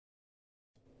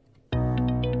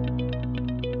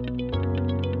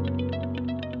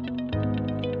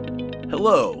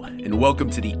Hello, and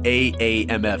welcome to the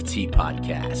AAMFT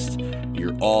podcast,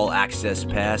 your all-access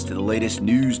pass to the latest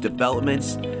news,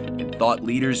 developments, and thought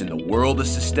leaders in the world of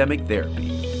systemic therapy.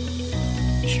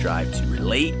 We strive to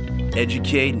relate,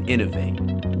 educate, and innovate,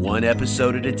 one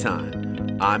episode at a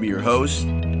time. I'm your host,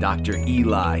 Dr.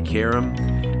 Eli Karam,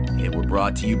 and we're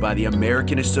brought to you by the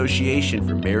American Association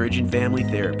for Marriage and Family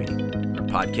Therapy. Our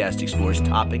podcast explores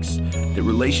topics that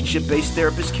relationship-based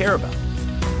therapists care about.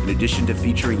 In addition to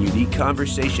featuring unique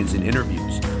conversations and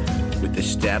interviews with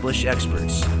established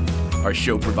experts, our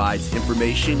show provides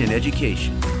information and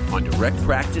education on direct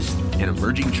practice and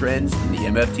emerging trends in the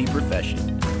MFT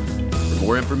profession. For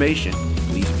more information,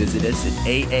 please visit us at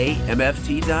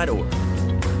aamft.org.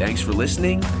 Thanks for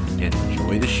listening and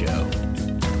enjoy the show.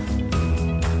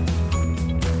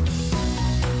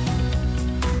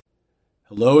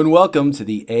 Hello and welcome to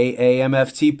the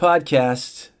AAMFT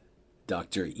podcast.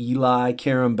 Dr. Eli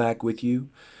Karam back with you,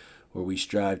 where we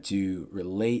strive to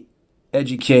relate,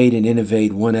 educate, and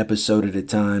innovate one episode at a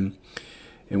time.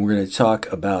 And we're going to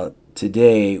talk about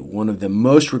today one of the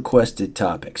most requested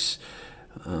topics,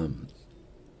 and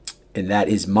that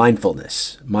is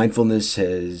mindfulness. Mindfulness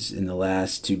has, in the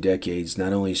last 2 decades,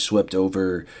 not only swept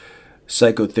over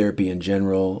psychotherapy in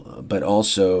general, but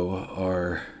also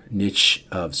our niche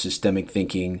of systemic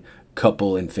thinking,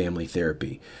 couple and family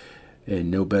therapy.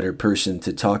 And no better person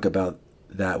to talk about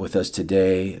that with us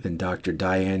today than Dr.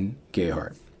 Diane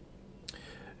Gehart.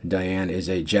 Diane is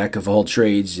a jack of all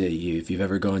trades. If you've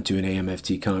ever gone to an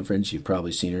AMFT conference, you've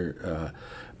probably seen her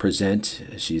present.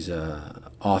 She's an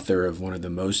author of one of the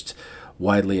most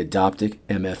widely adopted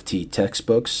MFT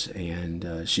textbooks,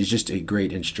 and she's just a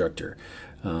great instructor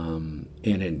and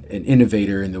an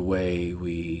innovator in the way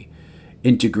we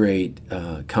integrate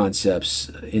concepts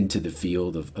into the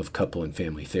field of couple and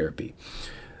family therapy.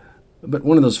 But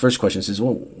one of those first questions is,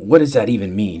 well, what does that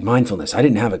even mean? Mindfulness. I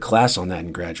didn't have a class on that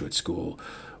in graduate school.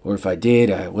 Or if I did,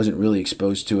 I wasn't really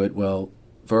exposed to it. Well,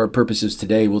 for our purposes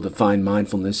today, we'll define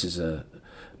mindfulness as a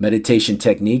meditation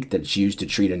technique that's used to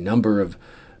treat a number of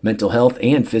mental health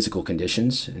and physical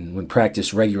conditions. And when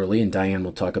practiced regularly, and Diane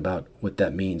will talk about what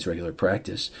that means, regular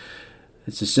practice,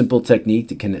 it's a simple technique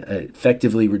that can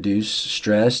effectively reduce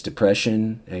stress,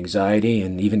 depression, anxiety,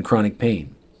 and even chronic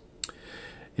pain.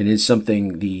 It is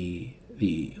something the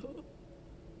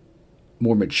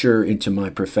more mature into my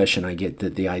profession I get,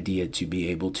 the idea to be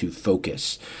able to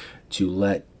focus, to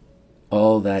let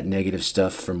all that negative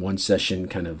stuff from one session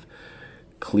kind of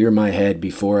clear my head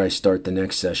before I start the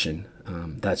next session.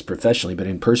 That's professionally,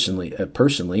 but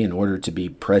personally, in order to be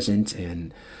present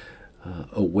and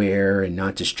aware and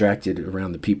not distracted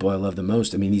around the people I love the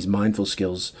most. I mean, these mindful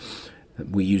skills,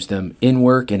 we use them in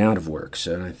work and out of work.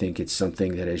 So I think it's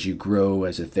something that as you grow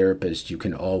as a therapist, you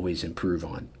can always improve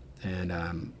on. And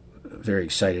I'm very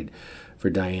excited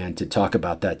for Diane to talk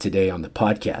about that today on the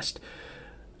podcast.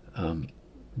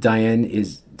 Diane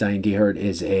Gehart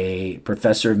is a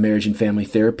professor of marriage and family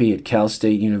therapy at Cal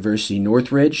State University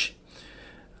Northridge.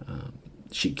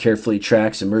 She carefully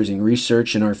tracks emerging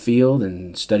research in our field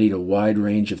and studied a wide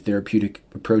range of therapeutic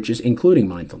approaches, including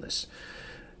mindfulness.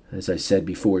 As I said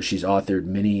before, she's authored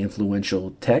many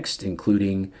influential texts,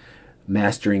 including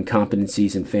Mastering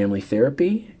Competencies in Family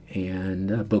Therapy,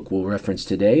 and a book we'll reference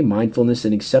today, Mindfulness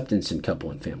and Acceptance in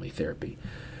Couple and Family Therapy.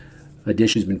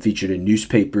 Edition has been featured in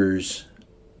newspapers,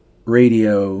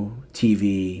 radio,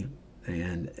 TV,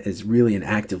 and is really an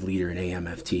active leader in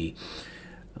AMFT.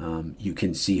 You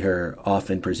can see her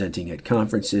often presenting at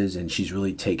conferences, and she's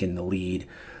really taken the lead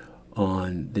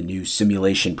on the new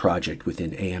simulation project within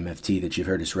AMFT that you've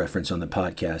heard us reference on the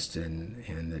podcast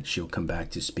and that she'll come back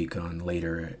to speak on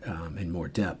later in more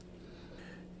depth.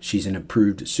 She's an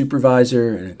approved supervisor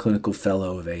and a clinical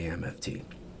fellow of AMFT.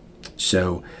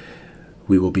 So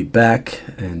we will be back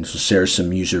and we'll share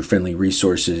some user-friendly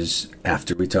resources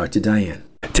after we talk to Diane.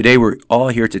 Today we're all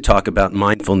here to talk about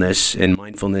mindfulness and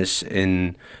mindfulness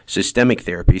in systemic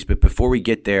therapies. But before we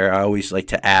get there, I always like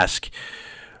to ask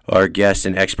our guests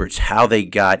and experts how they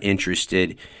got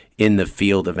interested in the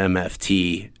field of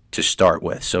MFT to start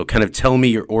with. So kind of tell me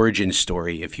your origin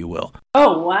story, if you will.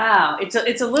 Oh, wow. It's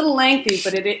a little lengthy,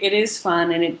 but it is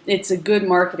fun, and it's a good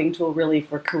marketing tool, really,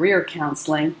 for career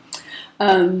counseling.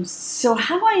 So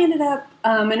how I ended up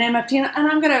in MFT,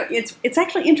 and it's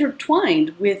actually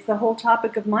intertwined with the whole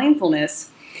topic of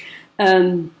mindfulness.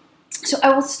 So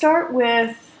I will start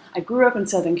with, I grew up in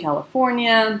Southern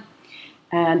California,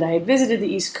 and I had visited the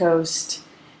East Coast,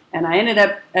 and I ended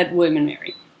up at William &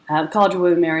 Mary, College of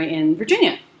William & Mary in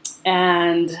Virginia.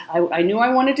 And I knew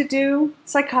I wanted to do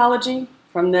psychology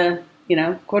from the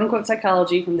quote unquote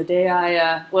psychology from the day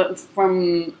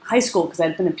from high school, because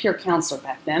I'd been a peer counselor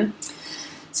back then.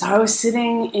 So I was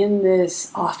sitting in this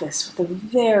office with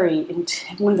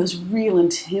one of those real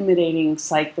intimidating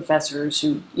psych professors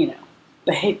who,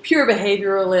 pure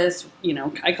behavioralists,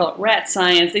 I call it rat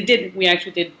science. We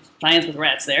actually did science with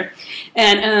rats there.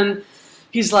 And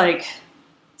he's like,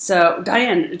 so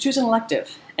Diane, choose an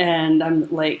elective. And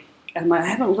I'm like, I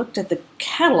haven't looked at the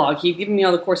catalog. He'd given me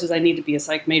all the courses I need to be a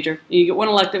psych major. You get one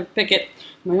elective, pick it.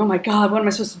 I'm like, oh my God, what am I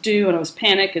supposed to do? And I was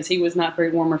panicked because he was not very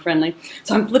warm or friendly.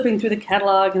 So I'm flipping through the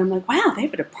catalog and I'm like, wow, they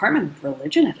have a department of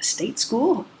religion at a state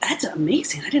school? That's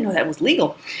amazing. I didn't know that was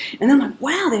legal. And then I'm like,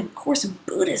 wow, they have a course in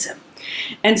Buddhism.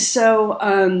 And so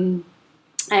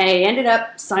I ended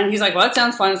up signing. He's like, well, that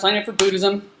sounds fun. Sign up for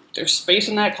Buddhism. There's space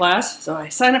in that class. So I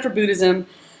signed up for Buddhism.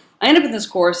 I ended up in this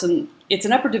course, and it's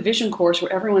an upper division course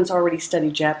where everyone's already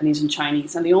studied Japanese and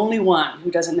Chinese. I'm the only one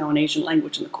who doesn't know an Asian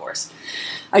language in the course.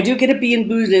 I do get a B in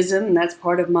Buddhism, and that's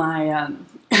part of my,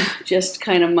 just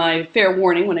kind of my fair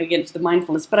warning when I get into the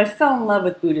mindfulness. But I fell in love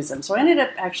with Buddhism. So I ended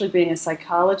up actually being a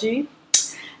psychology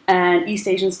and East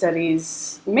Asian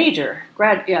Studies major.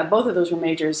 Both of those were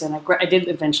majors, and I did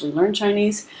eventually learn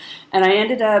Chinese. And I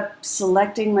ended up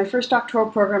selecting my first doctoral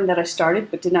program that I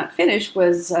started but did not finish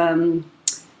was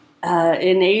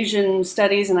in Asian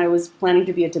studies, and I was planning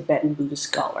to be a Tibetan Buddhist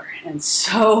scholar. And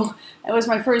so that was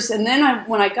my first. And then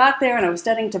when I got there and I was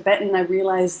studying Tibetan, I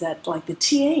realized that like the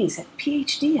TAs had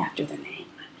PhD after their name.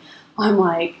 I'm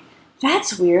like,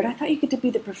 that's weird. I thought you get to be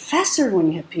the professor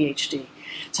when you have PhD.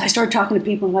 So I started talking to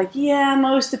people, and like, yeah,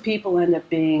 most of the people end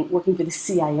up working for the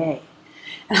CIA.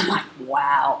 And I'm like,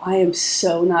 wow, I am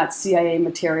so not CIA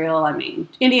material. I mean,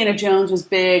 Indiana Jones was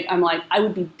big. I'm like, I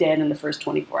would be dead in the first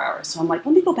 24 hours. So I'm like,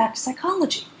 let me go back to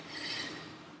psychology.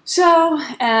 So,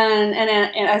 and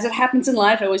as it happens in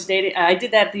life, I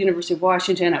did that at the University of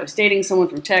Washington. I was dating someone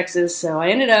from Texas. So I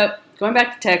ended up going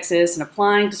back to Texas and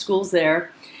applying to schools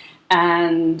there.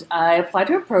 And I applied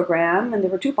to a program, and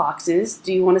there were two boxes.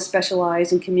 Do you want to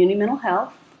specialize in community mental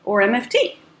health or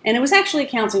MFT? And it was actually a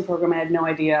counseling program. I had no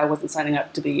idea. I wasn't signing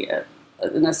up to be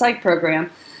in a psych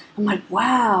program. I'm like,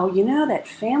 wow, that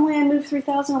family I moved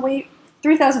 3,000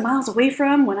 miles away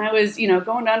from when I was,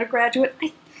 going to undergraduate,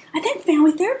 I think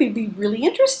family therapy would be really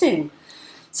interesting.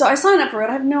 So I signed up for it.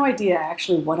 I have no idea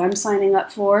actually what I'm signing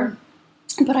up for.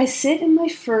 But I sit in my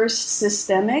first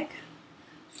systemic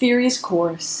theories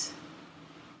course.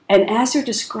 And as they're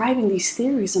describing these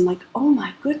theories, I'm like, oh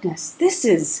my goodness, this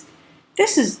is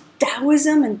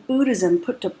Taoism and Buddhism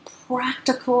put to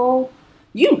practical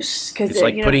use. It's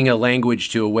like putting a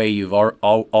language to a way you've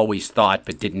always thought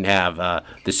but didn't have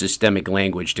the systemic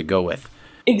language to go with.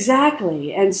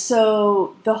 Exactly. And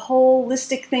so the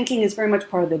holistic thinking is very much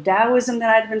part of the Taoism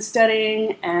that I'd been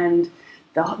studying, and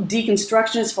the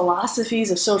deconstructionist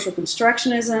philosophies of social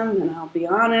constructionism. And I'll be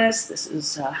honest, this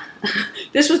was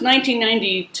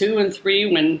 1992 and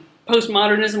 3 when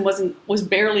postmodernism was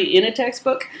barely in a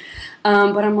textbook.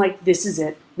 But I'm like, this is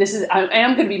it. I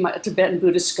am going to be a Tibetan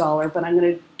Buddhist scholar, but I'm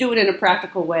going to do it in a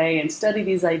practical way and study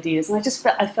these ideas. And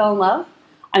I fell in love.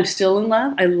 I'm still in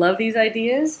love. I love these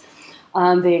ideas.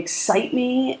 They excite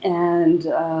me, and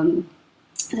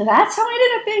that's how I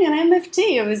ended up being an MFT.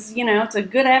 It was, it's a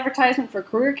good advertisement for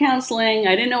career counseling.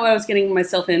 I didn't know what I was getting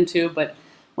myself into, but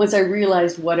once I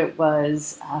realized what it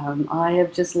was, I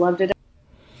have just loved it.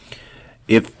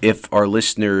 If our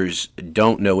listeners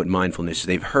don't know what mindfulness is,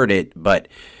 they've heard it, but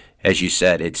as you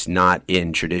said, it's not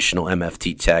in traditional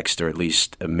MFT text, or at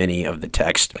least many of the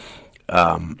text.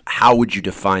 How would you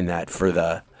define that for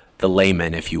the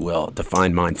layman, if you will,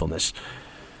 define mindfulness?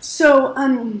 So,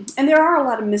 and there are a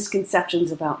lot of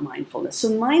misconceptions about mindfulness. So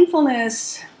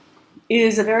mindfulness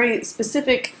is a very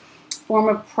specific form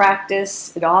of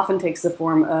practice. It often takes the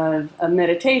form of a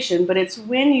meditation, but it's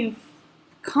when you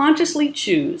consciously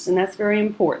choose, and that's very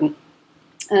important,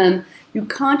 you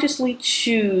consciously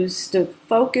choose to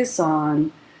focus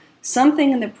on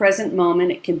something in the present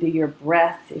moment. It can be your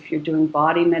breath. If you're doing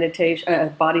body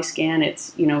meditation, body scan,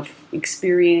 it's,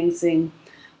 experiencing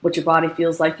what your body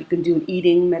feels like. You can do an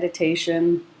eating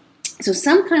meditation. So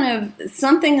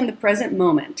something in the present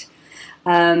moment,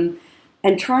 and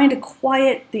trying to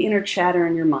quiet the inner chatter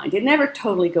in your mind. It never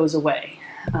totally goes away.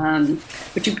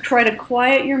 But you try to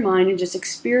quiet your mind and just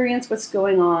experience what's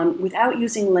going on without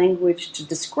using language to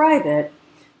describe it.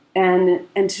 And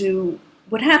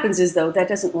what happens is, though, that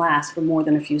doesn't last for more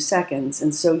than a few seconds.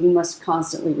 And so you must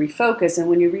constantly refocus. And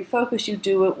when you refocus, you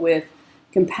do it with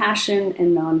compassion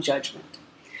and non-judgment.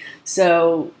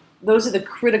 So those are the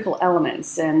critical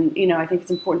elements. And, I think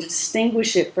it's important to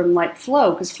distinguish it from like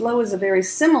flow, because flow is a very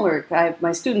similar,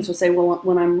 my students will say, well,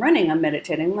 when I'm running, I'm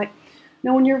meditating. I'm like,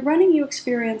 Now, when you're running, you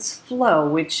experience flow,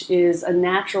 which is a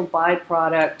natural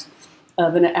byproduct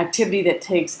of an activity that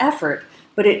takes effort.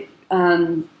 But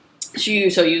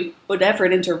so you put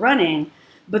effort into running,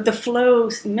 but the flow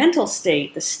mental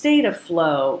state, the state of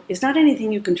flow, is not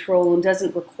anything you control and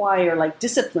doesn't require like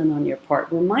discipline on your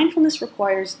part. Where mindfulness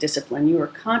requires discipline, you are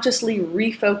consciously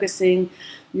refocusing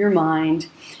your mind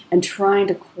and trying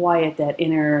to quiet the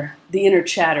inner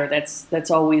chatter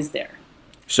that's always there.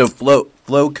 So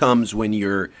flow comes when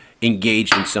you're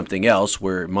engaged in something else,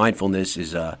 where mindfulness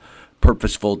is a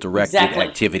purposeful, directed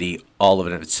activity all of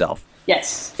it in itself.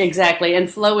 Yes, exactly. And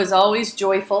flow is always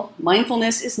joyful.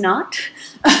 Mindfulness is not.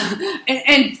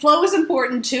 and flow is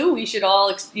important too. We should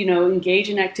all, engage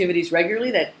in activities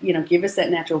regularly that, give us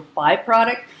that natural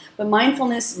byproduct. But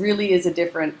mindfulness really is a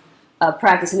different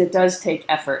practice, and it does take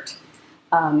effort.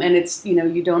 And it's,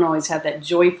 you don't always have that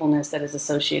joyfulness that is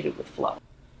associated with flow.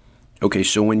 Okay,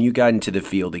 so when you got into the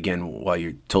field, again, while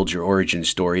you told your origin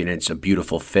story, and it's a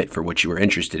beautiful fit for what you were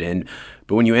interested in,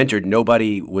 but when you entered,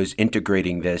 nobody was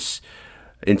integrating this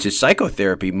into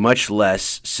psychotherapy, much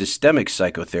less systemic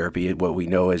psychotherapy, what we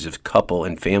know as of couple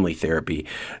and family therapy.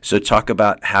 So talk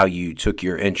about how you took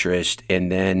your interest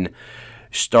and then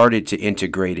started to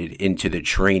integrate it into the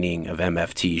training of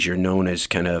MFTs. You're known as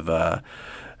kind of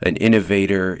an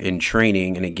innovator in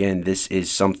training. And again, this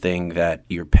is something that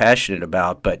you're passionate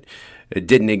about, but it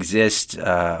didn't exist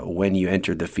when you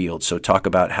entered the field. So talk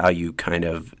about how you kind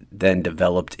of then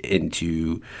developed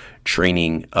into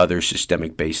training other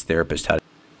systemic-based therapists.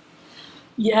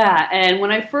 Yeah, and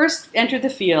when I first entered the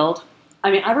field,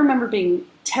 I remember being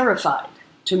terrified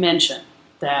to mention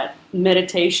that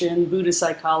meditation, Buddhist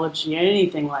psychology,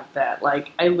 anything like that.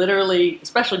 Like I literally,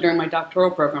 especially during my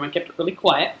doctoral program, I kept it really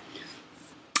quiet.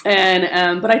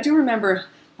 And but I do remember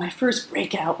my first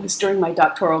breakout was during my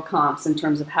doctoral comps in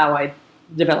terms of how I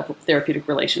develop therapeutic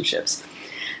relationships.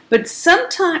 But at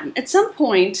some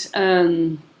point,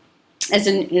 I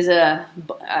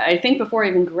think before I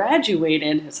even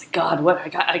graduated, it's like, God,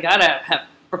 I gotta have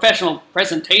professional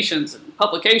presentations and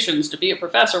publications to be a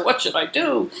professor. What should I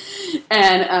do?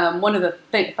 And one of the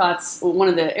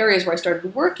areas where I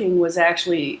started working was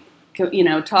actually,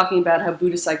 talking about how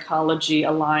Buddhist psychology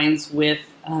aligns with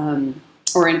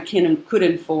could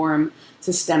inform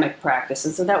systemic practice.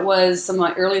 And so that was some of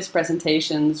my earliest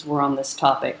presentations were on this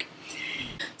topic.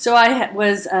 So I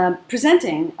was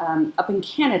presenting up in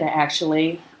Canada,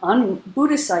 actually, on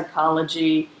Buddhist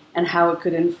psychology and how it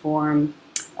could inform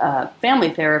family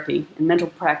therapy and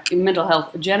mental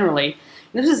health generally.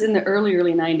 And this was in the early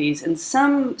 90s. And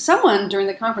someone during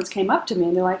the conference came up to me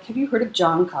and they're like, "Have you heard of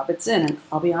Jon Kabat-Zinn?" And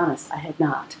I'll be honest, I had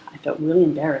not. I felt really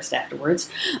embarrassed afterwards.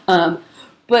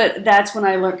 But that's when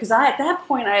I learned, because at that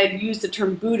point I had used the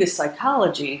term Buddhist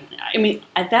psychology.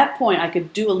 At that point I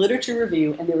could do a literature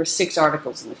review and there were 6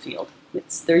 articles in the field.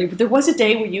 There was a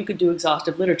day where you could do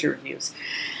exhaustive literature reviews.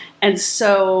 And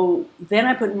so then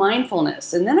I put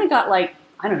mindfulness, and then I got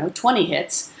 20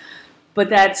 hits.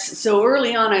 But so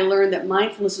early on I learned that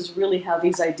mindfulness is really how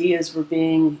these ideas were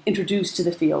being introduced to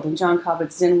the field. And Jon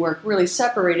Kabat-Zinn work really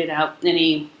separated out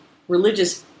any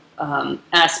religious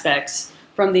aspects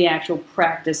from the actual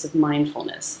practice of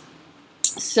mindfulness.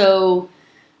 So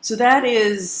that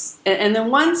is, and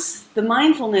then once the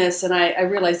mindfulness, and I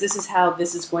realized this is how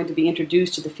this is going to be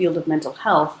introduced to the field of mental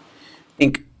health. I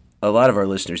think a lot of our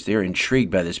listeners, they're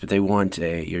intrigued by this, but they want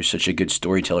you're such a good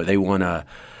storyteller. They want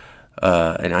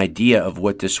an idea of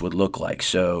what this would look like.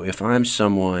 So if I'm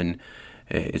someone,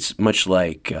 it's much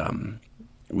like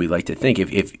we like to think,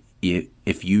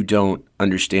 if you don't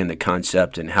understand the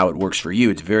concept and how it works for you,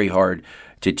 it's very hard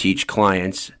to teach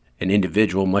clients, an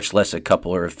individual, much less a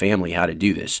couple or a family, how to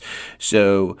do this.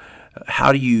 So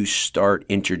how do you start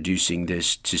introducing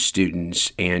this to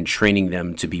students and training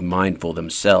them to be mindful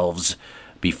themselves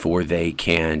before they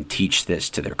can teach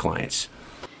this to their clients?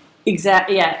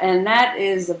 Exactly, yeah, and that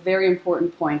is a very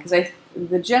important point, because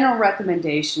the general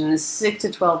recommendation is 6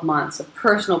 to 12 months of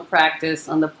personal practice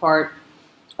on the part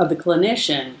of the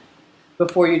clinician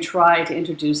before you try to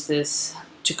introduce this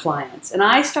to clients. And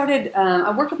I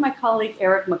worked with my colleague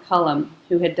Eric McCullum,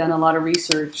 who had done a lot of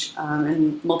research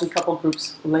in multi-couple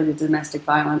groups related to domestic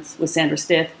violence with Sandra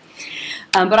Stith.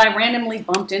 But I randomly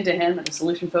bumped into him at a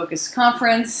solution-focused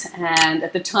conference, and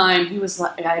at the time he was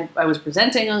I was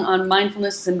presenting on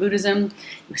mindfulness and Buddhism.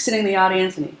 He was sitting in the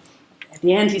audience, and at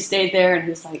the end he stayed there, and he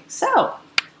was like, "So,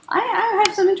 I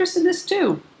have some interest in this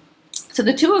too." So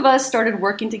the two of us started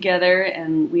working together,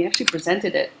 and we actually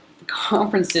presented at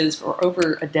conferences for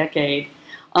over a decade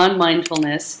on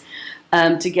mindfulness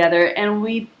together, and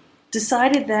we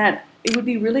decided that it would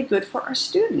be really good for our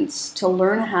students to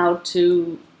learn how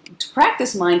to to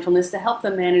practice mindfulness to help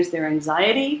them manage their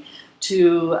anxiety,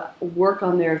 to work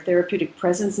on their therapeutic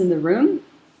presence in the room.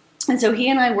 And so he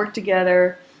and I worked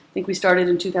together. I think we started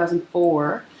in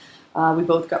 2004. We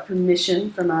both got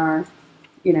permission from our,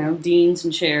 deans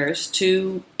and chairs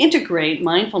to integrate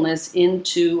mindfulness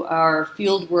into our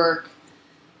fieldwork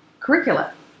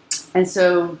curricula. And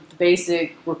so the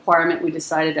basic requirement we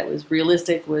decided that was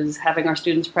realistic was having our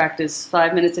students practice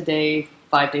 5 minutes a day,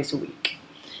 5 days a week.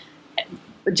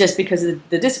 Just because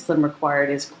the discipline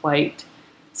required is quite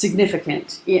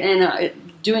significant. And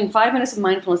doing 5 minutes of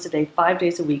mindfulness a day, 5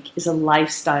 days a week is a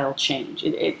lifestyle change.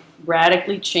 It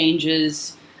radically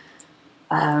changes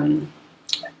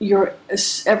your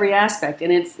every aspect.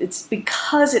 And it's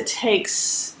because it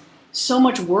takes so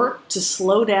much work to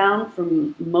slow down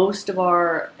from most of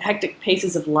our hectic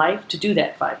paces of life to do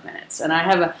that 5 minutes.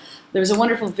 And there's a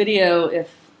wonderful video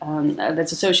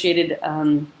that's associated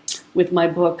with my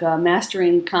book,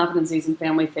 Mastering Competencies in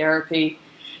Family Therapy,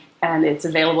 and it's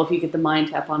available if you get the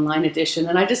MindTap Online edition.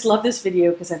 And I just love this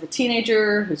video because I have a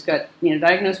teenager who's got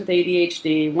diagnosed with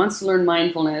ADHD, wants to learn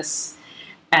mindfulness,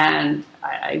 and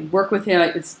I work with him.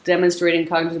 It's demonstrating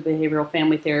cognitive behavioral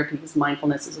family therapy because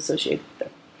mindfulness is associated with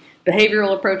the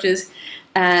behavioral approaches.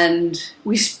 And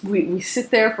we sit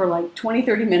there for like 20,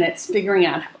 30 minutes figuring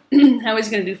out how he's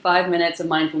going to do 5 minutes of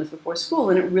mindfulness before school.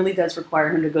 And it really does require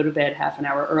him to go to bed half an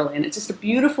hour early. And it's just a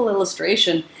beautiful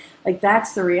illustration. Like,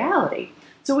 that's the reality.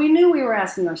 So we knew we were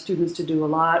asking our students to do a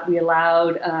lot. We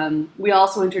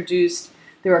also introduced,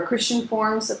 there are Christian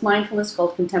forms of mindfulness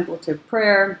called contemplative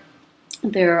prayer.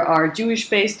 There are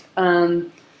Jewish-based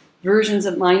versions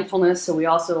of mindfulness. So we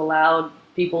also allowed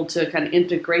people to kind of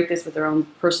integrate this with their own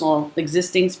personal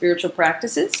existing spiritual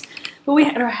practices. But we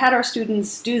had our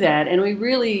students do that, and we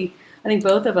really, I think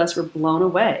both of us were blown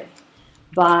away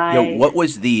by... what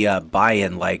was the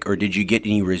buy-in like, or did you get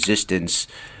any resistance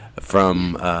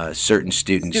from certain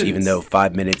students, even though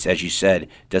 5 minutes, as you said,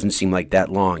 doesn't seem like that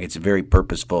long? It's very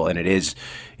purposeful, and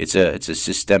it's a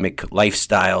systemic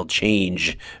lifestyle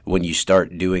change when you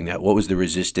start doing that. What was the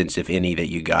resistance, if any, that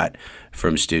you got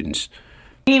from students?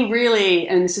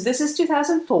 And so this is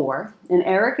 2004, and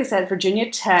Eric is at Virginia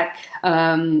Tech,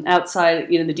 outside,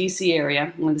 the DC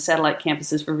area, one of the satellite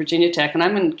campuses for Virginia Tech, and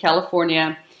I'm in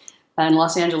California and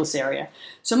Los Angeles area.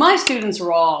 So my students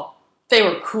they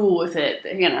were cool with it.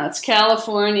 It's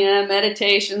California,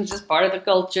 meditation's just part of the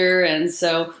culture, and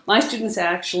so my students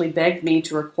actually begged me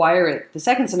to require it the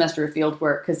second semester of field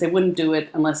work because they wouldn't do it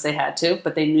unless they had to,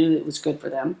 but they knew it was good for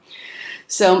them.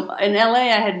 So in LA,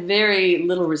 I had very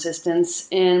little resistance.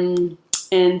 In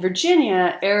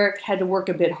Virginia, Eric had to work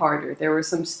a bit harder. There were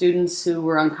some students who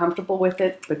were uncomfortable with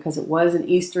it because it was an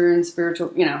Eastern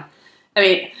spiritual,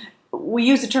 we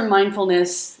use the term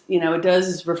mindfulness, it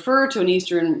does refer to an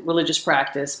Eastern religious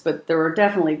practice, but there are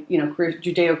definitely,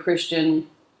 Judeo-Christian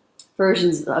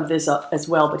versions of this as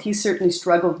well. But he certainly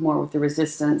struggled more with the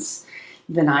resistance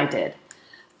than I did.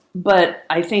 But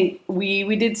I think we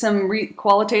did some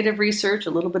qualitative research, a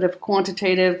little bit of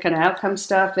quantitative kind of outcome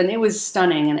stuff, and it was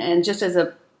stunning. And just as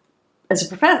a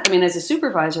professor, as a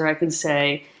supervisor, I can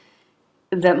say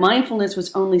that mindfulness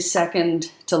was only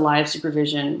second to live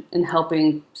supervision in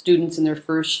helping students in their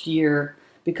first year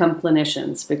become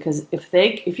clinicians. Because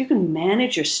if you can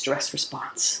manage your stress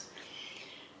response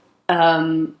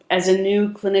as a new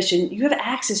clinician, you have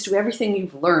access to everything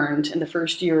you've learned in the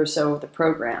first year or so of the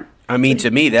program.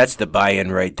 To me, that's the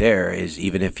buy-in right there, is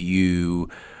even if you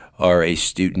are a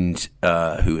student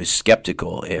who is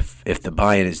skeptical, if the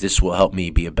buy-in is, this will help me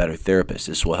be a better therapist,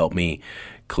 this will help me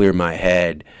clear my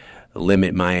head,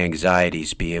 limit my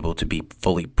anxieties, be able to be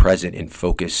fully present and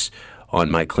focus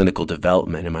on my clinical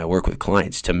development and my work with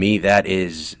clients. To me, that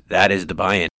is the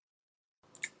buy-in.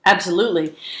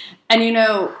 Absolutely. And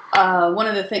one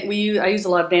of the things I use a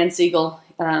lot of Dan Siegel,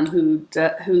 who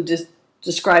just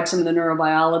describes some of the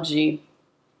neurobiology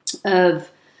of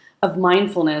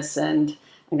mindfulness. And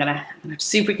I'm gonna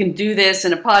see if we can do this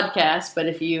in a podcast. But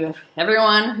if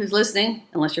everyone who's listening,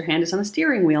 unless your hand is on the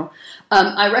steering wheel,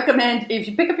 I recommend if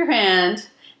you pick up your hand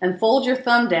and fold your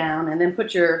thumb down and then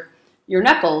put your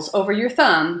knuckles over your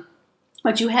thumb,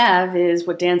 what you have is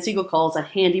what Dan Siegel calls a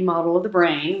handy model of the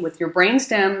brain, with your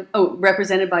brainstem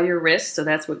represented by your wrist. So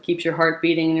that's what keeps your heart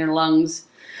beating and your lungs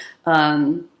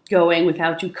going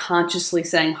without you consciously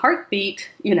saying, heartbeat,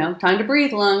 time to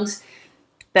breathe, lungs.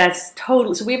 That's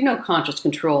totally, so we have no conscious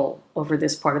control over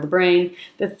this part of the brain.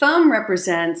 The thumb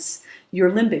represents your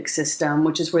limbic system,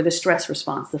 which is where the stress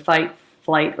response, the fight,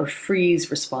 flight, or freeze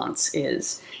response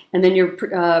is. And then your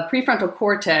prefrontal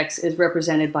cortex is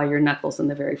represented by your knuckles in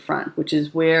the very front, which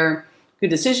is where good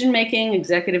decision-making,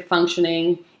 executive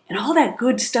functioning, And all that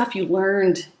good stuff you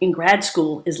learned in grad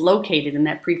school is located in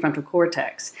that prefrontal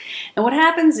cortex. And what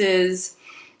happens is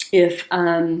if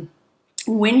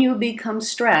when you become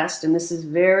stressed, and this is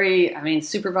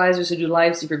supervisors who do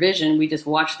live supervision, we just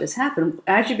watch this happen.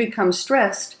 As you become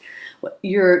stressed,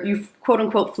 you quote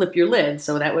unquote flip your lid.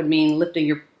 So that would mean lifting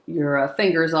your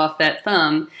fingers off that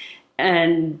thumb,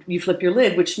 and you flip your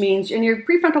lid, which means, and your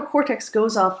prefrontal cortex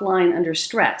goes offline under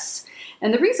stress.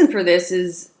 And the reason for this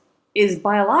is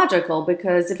biological,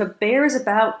 because if a bear is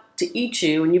about to eat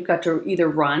you and you've got to either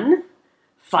run,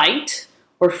 fight,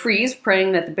 or freeze,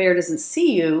 praying that the bear doesn't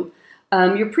see you,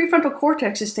 your prefrontal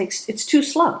cortex it's too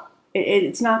slow.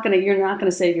 You're not going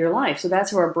to save your life. So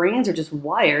that's how our brains are just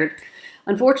wired.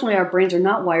 Unfortunately, our brains are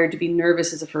not wired to be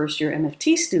nervous as a first-year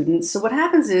MFT student. So what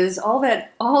happens is all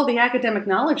the academic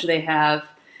knowledge they have,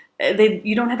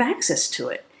 you don't have access to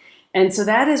it. And so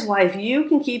that is why if you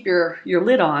can keep your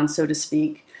lid on, so to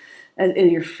speak, in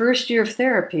your first year of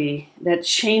therapy, that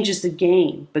changes the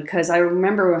game. Because I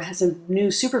remember as a new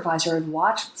supervisor, I'd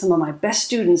watch some of my best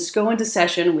students go into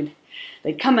session.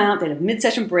 They'd come out, they'd have a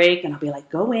mid-session break, and I'll be like,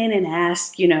 go in and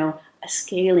ask, a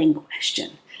scaling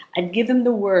question. I'd give them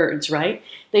the words, right?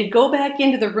 They'd go back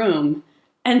into the room,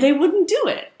 and they wouldn't do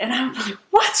it. And I'm like,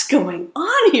 what's going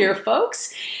on here,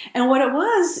 folks? And what it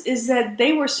was is that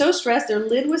they were so stressed, their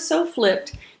lid was so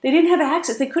flipped, they didn't have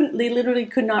access. They literally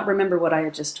could not remember what I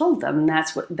had just told them. And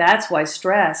that's why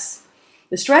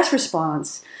the stress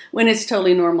response, when it's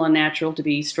totally normal and natural to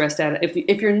be stressed out.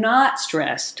 If you're not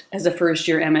stressed as a first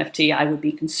year MFT, I would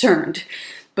be concerned.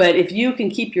 But if you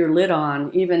can keep your lid on,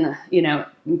 even,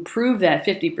 improve that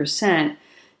 50%,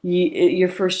 your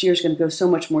first year is going to go so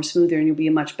much more smoother, and you'll be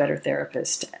a much better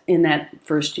therapist in that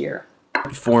first year.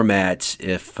 Formats,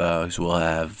 if we'll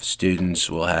have students,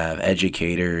 we'll have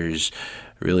educators,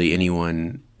 really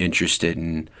anyone interested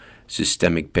in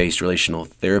systemic-based relational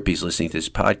therapies listening to this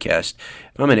podcast.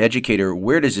 If I'm an educator,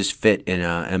 where does this fit in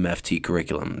a MFT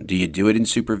curriculum? Do you do it in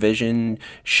supervision?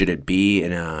 Should it be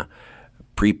in a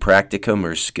pre-practicum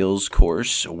or skills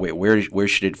course? Where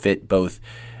should it fit both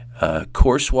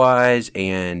course-wise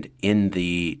and in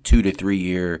the 2 to 3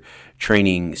 year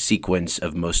training sequence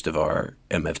of most of our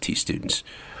MFT students?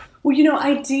 Well,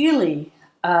 ideally,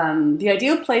 the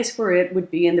ideal place for it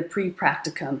would be in the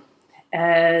pre-practicum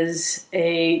because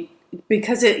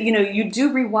you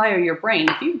do rewire your brain.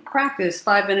 If you practice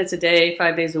 5 minutes a day,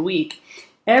 5 days a week,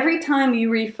 every time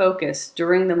you refocus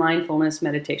during the mindfulness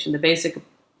meditation, the basic,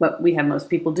 what we have most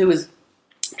people do is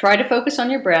try to focus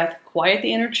on your breath, quiet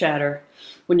the inner chatter.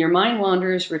 When your mind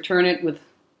wanders, return it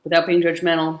without being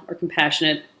judgmental or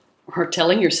compassionate or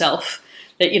telling yourself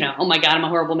that, oh my God, I'm a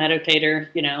horrible meditator,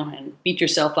 and beat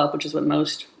yourself up, which is what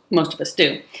most of us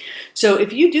do. So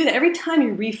if you do that, every time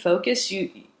you refocus,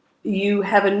 you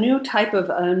have a new type of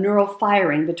neural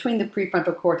firing between the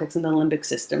prefrontal cortex and the limbic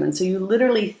system. And so you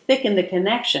literally thicken the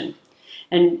connection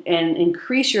and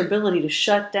increase your ability to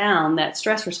shut down that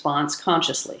stress response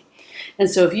consciously. And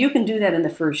so if you can do that in the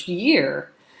first year,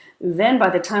 then by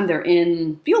the time they're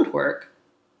in field work,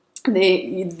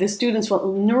 the students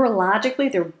will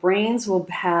neurologically, their brains will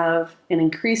have an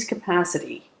increased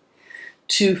capacity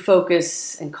to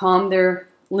focus and calm their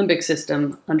limbic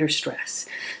system under stress.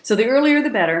 So the earlier the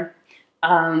better.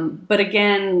 But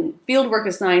again, field work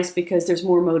is nice because there's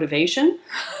more motivation.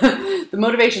 The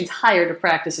motivation's higher to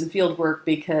practice in field work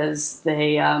because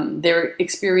they're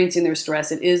experiencing their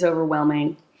stress. It is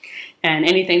overwhelming, and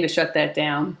anything to shut that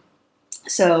down.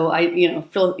 So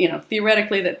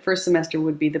theoretically that first semester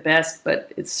would be the best,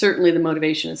 but it's certainly the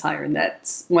motivation is higher, and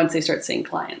that's once they start seeing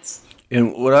clients.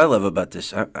 And what I love about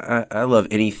this, I love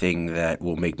anything that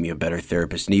will make me a better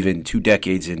therapist. And even 2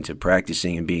 decades into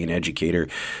practicing and being an educator,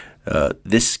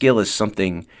 this skill is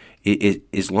something,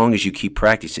 as long as you keep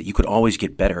practicing, you could always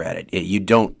get better at it. You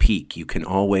don't peak. You can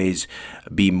always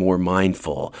be more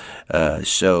mindful.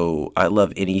 So I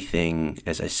love anything,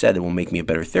 as I said, that will make me a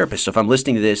better therapist. So if I'm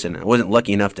listening to this and I wasn't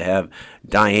lucky enough to have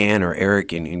Diane or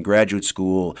Eric in graduate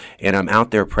school and I'm out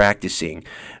there practicing,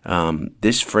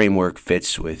 this framework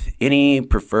fits with any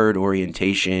preferred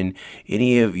orientation,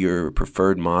 any of your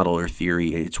preferred model or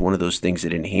theory. It's one of those things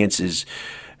that enhances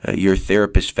your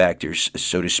therapist factors,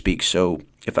 so to speak. So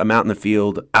if I'm out in the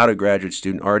field, out a graduate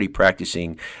student, already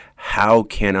practicing, how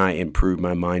can I improve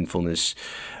my mindfulness?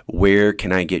 Where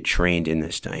can I get trained in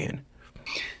this, Diane?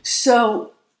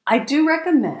 So I do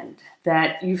recommend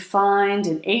that you find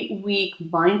an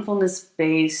 8-week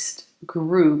mindfulness-based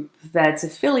group that's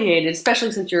affiliated,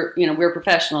 especially since we're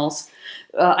professionals.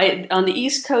 On the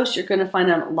East Coast, you're going to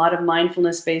find a lot of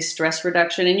mindfulness-based stress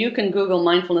reduction, and you can Google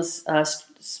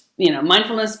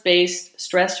mindfulness-based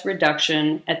stress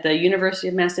reduction at the University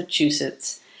of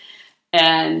Massachusetts.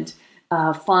 and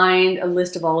find a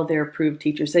list of all of their approved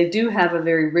teachers. They do have a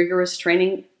very rigorous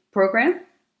training program,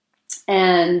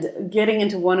 and getting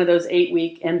into one of those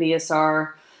 8-week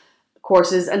MBSR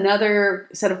courses. Another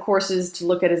set of courses to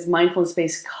look at is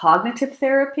mindfulness-based cognitive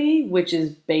therapy, which is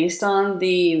based on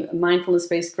the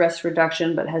mindfulness-based stress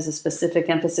reduction, but has a specific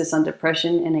emphasis on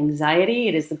depression and anxiety.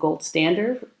 It is the gold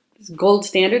standard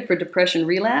for depression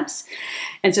relapse.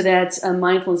 And so that's a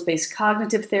mindfulness-based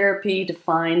cognitive therapy to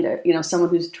find, someone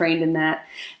who's trained in that.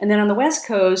 And then on the West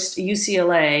Coast,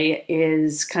 UCLA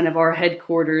is kind of our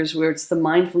headquarters, where it's the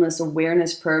mindfulness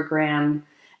awareness program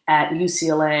at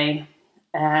UCLA.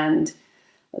 And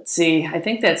let's see, I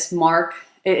think that's Mark.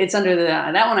 It's under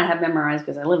that one I have memorized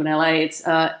because I live in LA. It's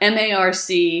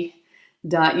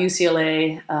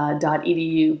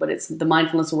marc.ucla.edu, but it's the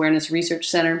Mindfulness Awareness Research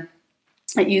Center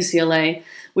at UCLA,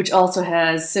 which also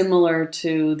has, similar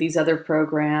to these other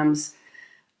programs,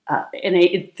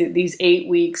 these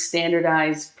 8-week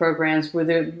standardized programs where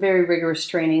they're very rigorous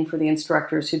training for the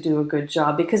instructors who do a good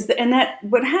job.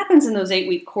 What happens in those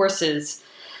 8-week courses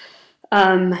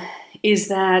is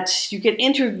that you get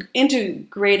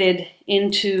integrated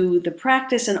into the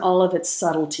practice and all of its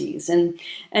subtleties. And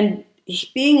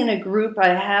being in a group, I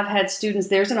have had students,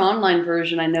 there's an online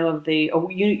version I know of the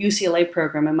UCLA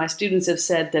program, and my students have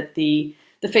said that the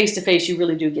face-to-face, you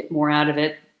really do get more out of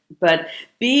it. But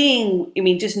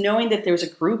just knowing that there's a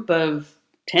group of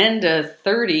 10 to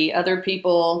 30 other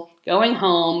people going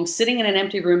home, sitting in an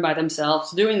empty room by themselves,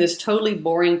 doing this totally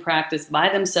boring practice by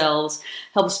themselves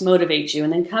helps motivate you.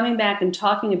 And then coming back and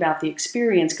talking about the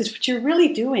experience, because what you're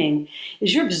really doing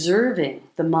is you're observing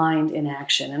the mind in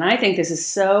action. And I think this is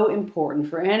so important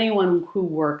for anyone who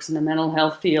works in the mental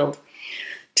health field,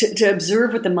 to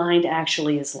observe what the mind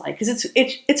actually is like, because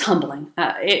it's humbling.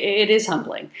 It is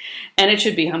humbling, and it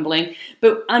should be humbling.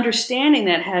 But understanding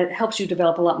that helps you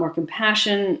develop a lot more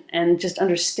compassion and just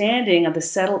understanding of the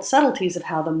subtleties of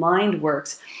how the mind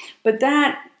works. But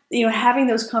that, having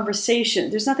those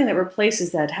conversations, there's nothing that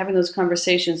replaces that. Having those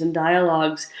conversations and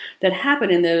dialogues that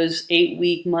happen in those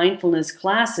 8-week mindfulness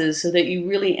classes, so that you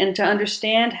really, and to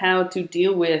understand how to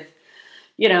deal with,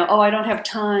 I don't have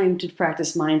time to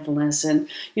practice mindfulness. And,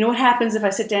 what happens if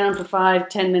I sit down for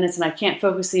 5-10 minutes and I can't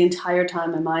focus the entire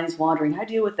time, my mind's wandering? How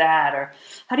do you deal with that? Or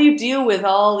how do you deal with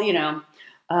all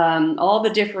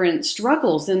the different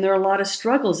struggles? And there are a lot of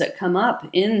struggles that come up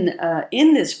in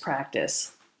this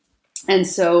practice. And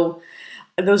so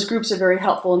those groups are very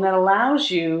helpful. And that allows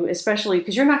you, especially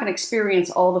because you're not going to experience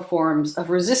all the forms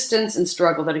of resistance and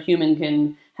struggle that a human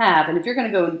can have. And if you're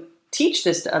going to go teach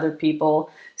this to other people,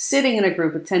 sitting in a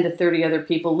group of 10 to 30 other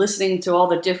people, listening to all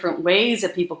the different ways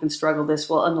that people can struggle this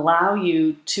will allow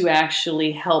you to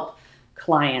actually help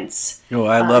clients.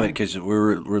 I love it, because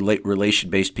we're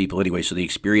relation-based people anyway, so the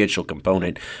experiential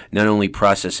component, not only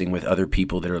processing with other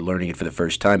people that are learning it for the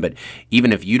first time, but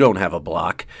even if you don't have a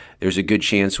block, there's a good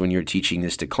chance when you're teaching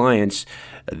this to clients,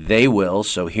 they will.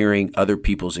 So hearing other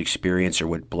people's experience or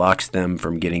what blocks them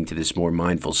from getting to this more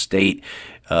mindful state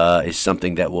is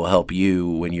something that will help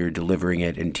you when you're delivering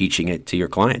it and teaching it to your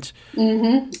clients.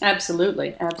 Mm-hmm.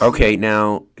 Absolutely. Okay,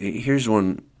 now here's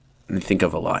one I think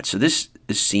of a lot. So this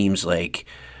seems like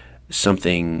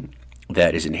something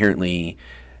that is inherently,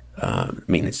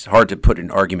 it's hard to put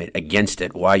an argument against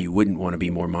it, why you wouldn't want to be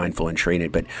more mindful and train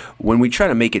it. But when we try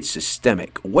to make it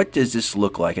systemic, what does this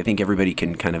look like? I think everybody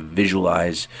can kind of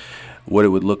visualize what it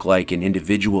would look like in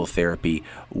individual therapy.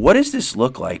 What does this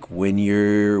look like when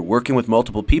you're working with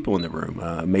multiple people in the room?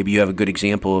 Maybe you have a good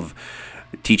example of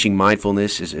teaching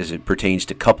mindfulness as it pertains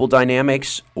to couple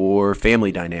dynamics or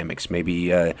family dynamics,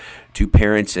 maybe two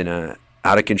parents and a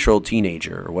out-of-control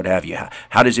teenager or what have you.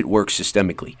 How does it work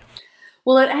systemically?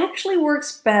 Well, it actually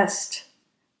works better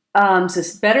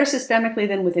systemically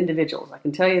than with individuals. I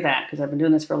can tell you that because I've been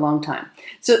doing this for a long time.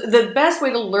 So the best way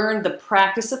to learn the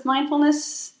practice of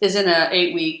mindfulness is in an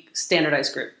 8-week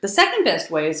standardized group. The second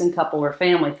best way is in couple or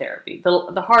family therapy.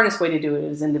 The hardest way to do it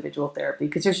is individual therapy,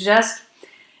 because there's just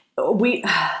we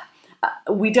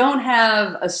don't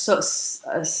have a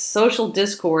social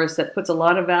discourse that puts a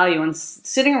lot of value on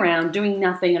sitting around doing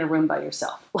nothing in a room by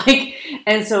yourself.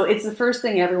 And so it's the first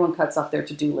thing everyone cuts off their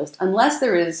to-do list, unless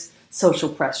there is social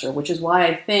pressure, which is why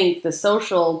I think the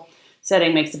social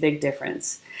setting makes a big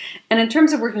difference. And in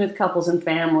terms of working with couples and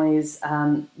families,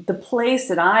 the place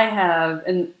that I have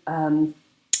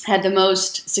had the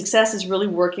most success is really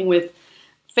working with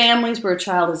families where a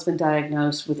child has been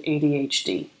diagnosed with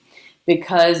ADHD.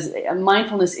 Because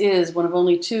mindfulness is one of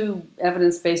only 2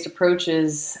 evidence-based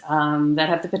approaches that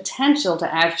have the potential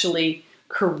to actually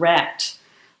correct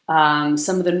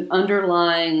some of the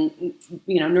underlying,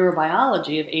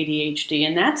 neurobiology of ADHD,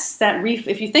 and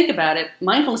if you think about it,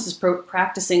 mindfulness is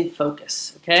practicing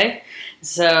focus. Okay,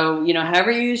 so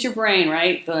however you use your brain,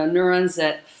 right? The neurons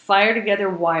that fire together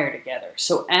wire together.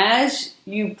 So as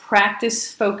you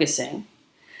practice focusing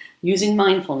using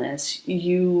mindfulness,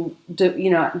 you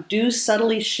do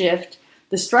subtly shift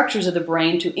the structures of the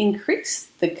brain to increase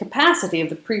the capacity of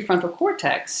the prefrontal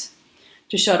cortex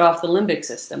to shut off the limbic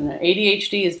system. Now,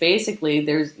 ADHD is basically,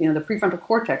 the prefrontal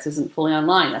cortex isn't fully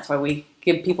online. That's why we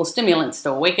give people stimulants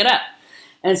to wake it up.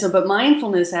 And so, but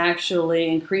mindfulness actually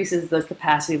increases the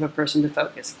capacity of a person to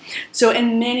focus. So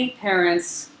in many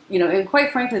parents, and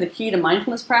quite frankly, the key to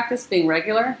mindfulness practice being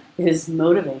regular is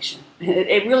motivation.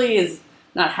 It really is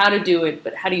not how to do it,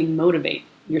 but how do you motivate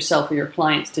yourself or your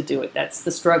clients to do it? That's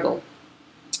the struggle.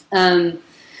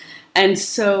 And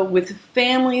so with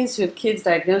families who have kids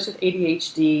diagnosed with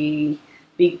ADHD,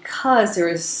 because there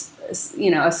is,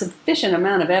 a sufficient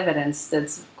amount of evidence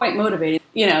that's quite motivating,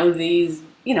 these,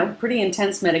 pretty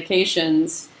intense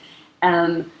medications,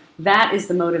 that is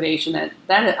the motivation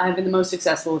that I've been the most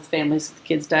successful with families with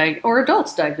kids or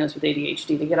adults diagnosed with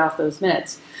ADHD to get off those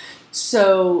meds.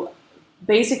 So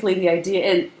basically the idea,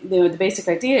 and the basic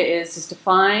idea is to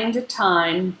find a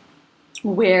time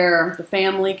where the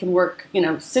family can work,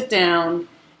 sit down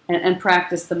and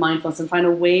practice the mindfulness and find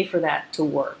a way for that to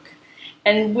work.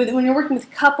 And when you're working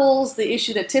with couples, the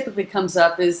issue that typically comes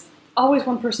up is always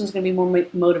one person is going to be more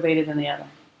motivated than the other,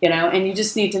 and you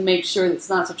just need to make sure that it's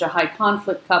not such a high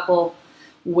conflict couple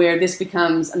where this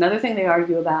becomes another thing they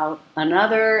argue about,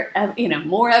 another,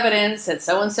 more evidence that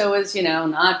so-and-so is,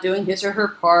 not doing his or her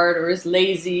part or is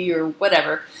lazy or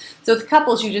whatever. So with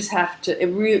couples, you just have to,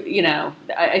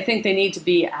 I think they need to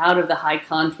be out of the high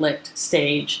conflict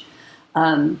stage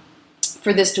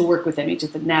for this to work with them. You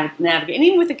just have to navigate. And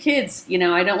even with the kids,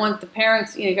 I don't want the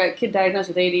parents, you got a kid diagnosed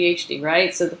with ADHD,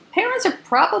 right? So the parents are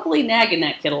probably nagging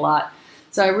that kid a lot.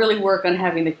 So I really work on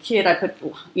having the kid, I put,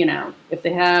 if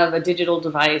they have a digital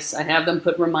device, I have them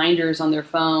put reminders on their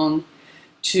phone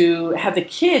to have the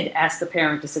kid ask the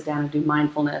parent to sit down and do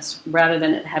mindfulness rather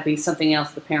than it having something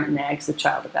else the parent nags the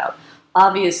child about.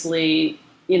 Obviously,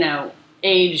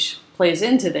 age plays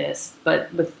into this, but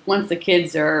once the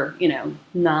kids are,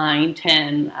 9,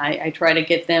 10, I try to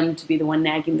get them to be the one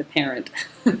nagging the parent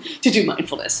to do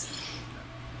mindfulness.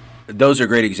 Those are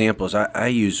great examples. I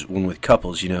use one with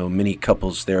couples. Many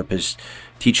couples therapists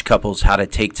teach couples how to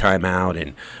take time out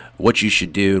and what you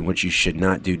should do and what you should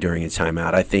not do during a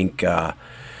timeout. I think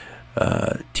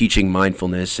teaching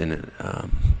mindfulness and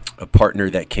a partner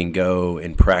that can go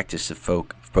and practice the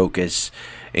focus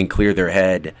and clear their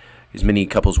head, as many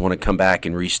couples want to come back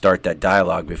and restart that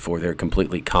dialogue before they're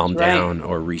completely calmed down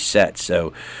or reset.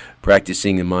 So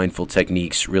practicing the mindful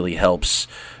techniques really helps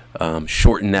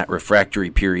shorten that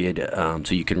refractory period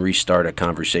so you can restart a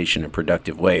conversation in a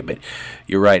productive way. But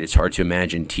you're right, it's hard to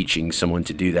imagine teaching someone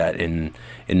to do that in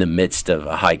the midst of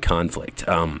a high conflict.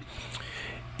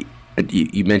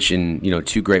 You mentioned,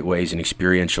 two great ways, an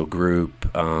experiential group.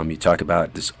 You talk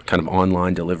about this kind of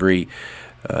online delivery.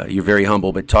 You're very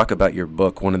humble, but talk about your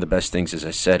book. One of the best things, as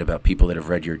I said, about people that have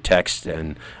read your text,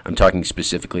 and I'm talking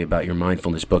specifically about your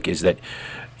mindfulness book, is that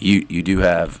you do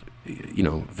have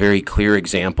very clear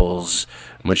examples,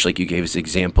 much like you gave us the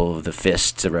example of the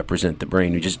fist to represent the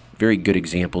brain. Just very good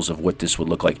examples of what this would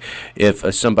look like.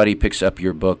 If somebody picks up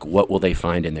your book, what will they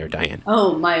find in there, Diane?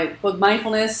 Oh, my book,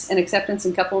 Mindfulness and Acceptance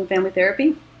in Couple and Family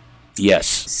Therapy? Yes.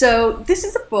 So this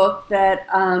is a book that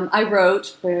I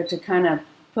wrote to kind of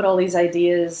put all these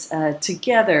ideas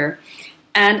together.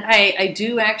 And I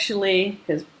do actually,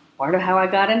 because part of how I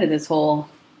got into this whole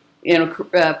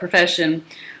profession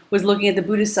was looking at the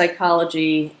Buddhist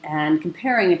psychology and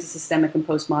comparing it to systemic and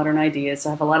postmodern ideas. So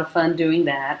I have a lot of fun doing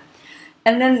that.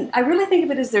 And then I really think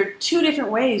of it as there are two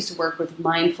different ways to work with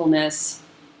mindfulness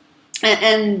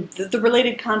and the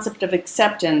related concept of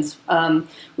acceptance,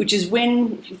 which is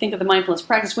when, if you think of the mindfulness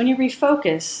practice, when you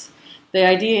refocus, the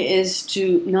idea is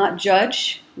to not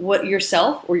judge what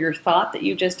yourself or your thought that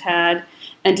you just had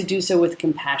and to do so with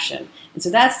compassion. And so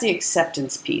that's the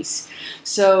acceptance piece.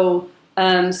 So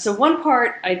one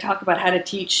part, I talk about how to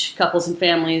teach couples and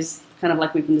families, kind of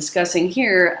like we've been discussing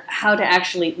here, how to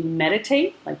actually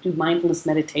meditate, like do mindfulness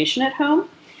meditation at home.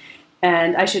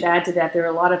 And I should add to that, there are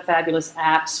a lot of fabulous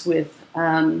apps with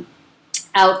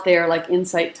out there, like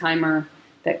Insight Timer,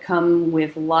 that come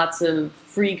with lots of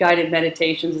free guided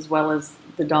meditations, as well as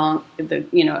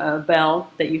a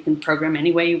bell that you can program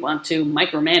any way you want to,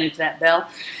 micromanage that bell.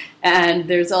 And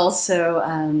there's also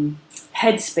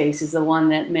Headspace is the one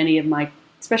that many of my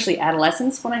especially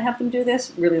adolescents when I have them do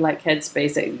this, really like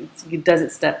Headspace. It does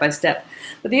it step by step.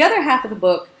 But the other half of the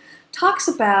book talks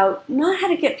about not how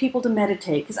to get people to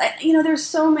meditate, because there's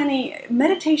so many.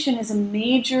 Meditation is a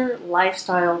major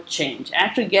lifestyle change.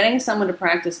 Actually, getting someone to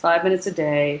practice 5 minutes a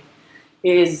day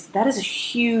is a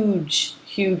huge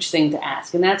thing to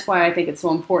ask, and that's why I think it's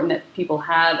so important that people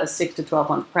have a 6 to 12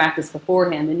 month practice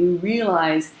beforehand, and you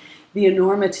realize the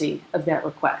enormity of that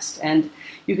request. And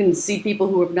you can see people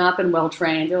who have not been well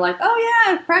trained. They're like, oh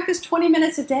yeah, practice 20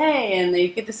 minutes a day, and they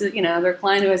get this, their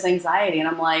client who has anxiety, and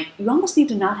I'm like, you almost need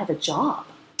to not have a job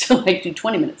to like do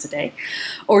 20 minutes a day,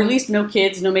 or at least no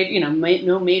kids, no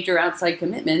major outside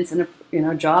commitments, and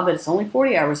a job that's only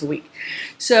 40 hours a week.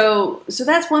 So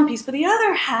that's one piece. But the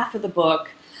other half of the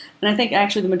book, and I think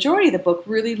actually the majority of the book,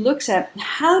 really looks at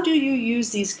how do you use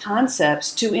these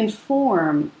concepts to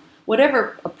inform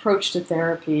whatever approach to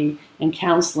therapy and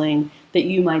counseling that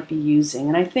you might be using.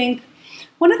 And I think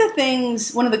one of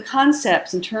the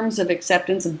concepts in terms of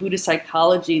acceptance and Buddhist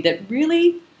psychology that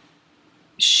really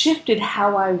shifted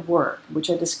how I work,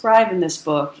 which I describe in this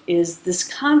book, is this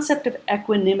concept of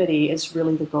equanimity is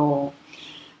really the goal.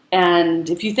 And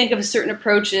if you think of certain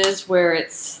approaches where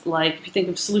it's like, if you think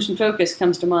of solution focus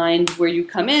comes to mind, where you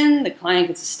come in, the client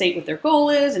gets to state what their goal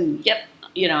is, and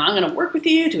I'm going to work with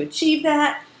you to achieve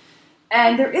that.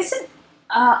 And there isn't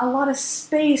a lot of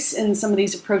space in some of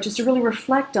these approaches to really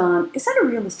reflect on, is that a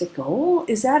realistic goal?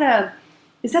 Is that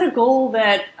a goal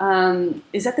that,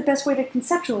 is that the best way to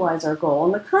conceptualize our goal?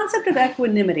 And the concept of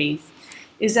equanimity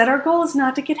is that our goal is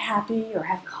not to get happy or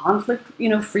have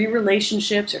conflict-free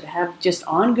relationships, or to have just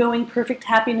ongoing perfect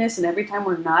happiness, and every time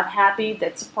we're not happy,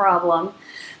 that's a problem.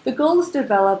 The goal is to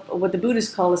develop what the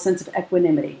Buddhists call a sense of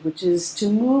equanimity, which is to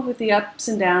move with the ups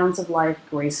and downs of life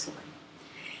gracefully.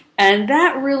 And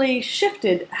that really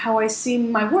shifted how I see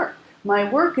my work. My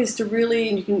work is to really,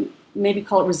 and you can maybe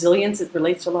call it resilience, it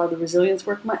relates to a lot of the resilience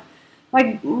work.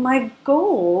 My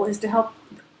goal is to help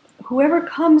whoever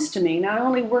comes to me not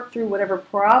only work through whatever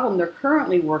problem they're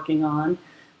currently working on,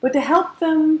 but to help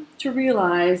them to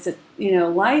realize that,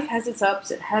 life has its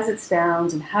ups, it has its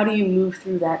downs, and how do you move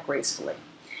through that gracefully?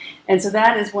 And so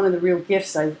that is one of the real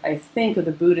gifts, I think, of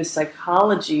the Buddhist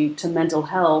psychology to mental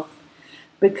health.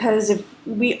 Because if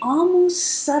we almost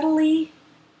subtly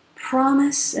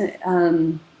promise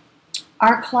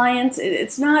our clients,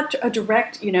 it's not a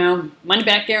direct,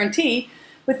 money-back guarantee,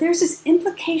 but there's this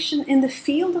implication in the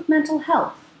field of mental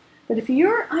health that if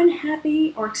you're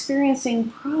unhappy or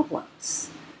experiencing problems,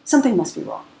 something must be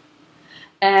wrong.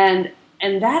 And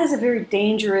that is a very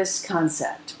dangerous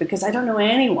concept, because I don't know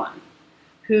anyone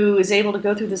who is able to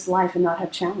go through this life and not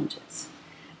have challenges.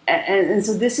 And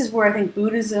so this is where I think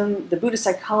Buddhism, the Buddhist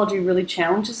psychology, really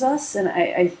challenges us, and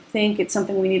I think it's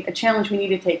a challenge we need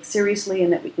to take seriously,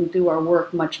 and that we can do our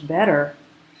work much better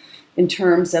in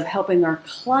terms of helping our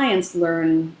clients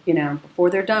learn, before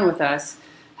they're done with us,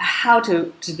 how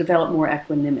to develop more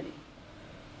equanimity.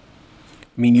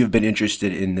 I mean, you've been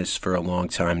interested in this for a long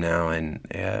time now, and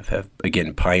have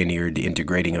again pioneered the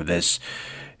integrating of this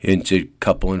into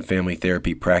couple and family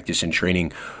therapy practice and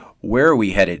training. Where are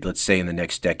we headed, let's say, in the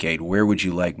next decade? Where would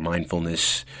you like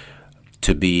mindfulness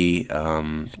to be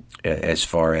as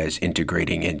far as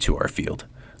integrating into our field,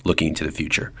 looking into the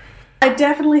future? I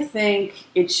definitely think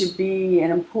it should be an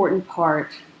important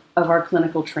part of our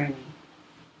clinical training.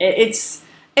 It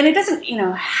doesn't,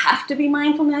 have to be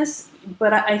mindfulness,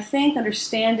 but I think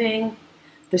understanding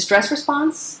the stress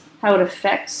response, how it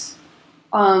affects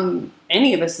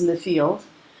any of us in the field,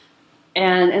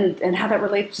 and how that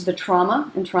relates to the trauma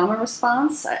and trauma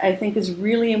response, I think is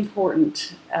really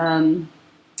important.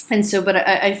 But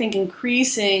I think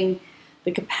increasing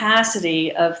the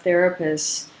capacity of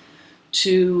therapists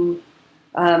to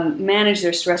manage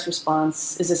their stress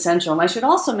response is essential. And I should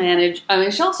also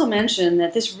mention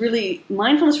that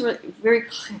mindfulness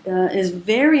is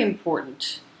very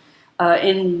important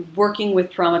in working with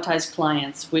traumatized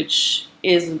clients, which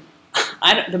is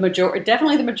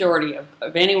definitely the majority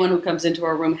of anyone who comes into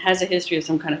our room has a history of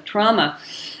some kind of trauma.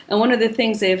 And one of the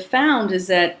things they have found is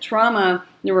that trauma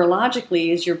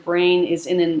neurologically is your brain is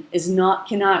not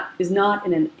in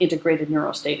an integrated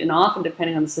neural state, and often,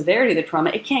 depending on the severity of the trauma,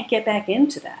 it can't get back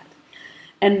into that.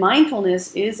 And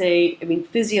mindfulness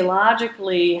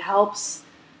physiologically helps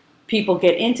people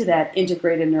get into that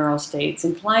integrated neural states.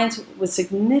 And clients with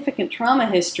significant trauma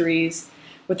histories,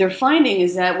 what they're finding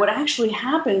is that what actually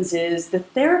happens is the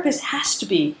therapist has to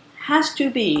be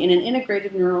in an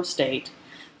integrated neural state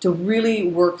to really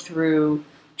work through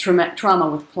trauma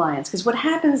with clients. Because what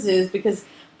happens is, because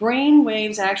brain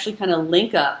waves actually kind of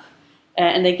link up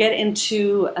and they get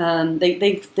into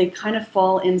they kind of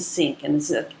fall in sync, and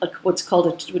it's what's called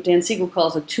what Dan Siegel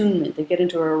calls attunement. They get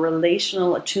into a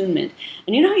relational attunement,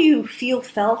 and you know how you feel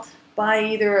felt by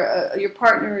either your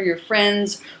partner or your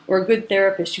friends or a good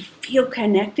therapist. You feel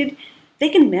connected. They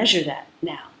can measure that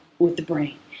now with the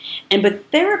brain,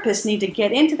 but therapists need to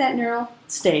get into that neural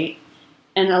state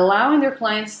and allowing their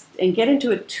clients and get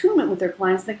into attunement with their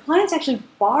clients. The clients actually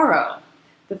borrow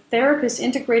the therapist's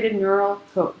integrated neural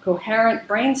coherent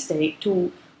brain state to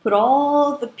put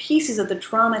all the pieces of the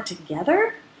trauma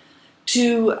together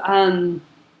to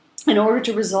in order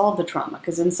to resolve the trauma.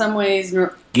 Because in some ways,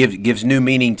 gives new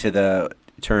meaning to the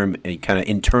term, kind of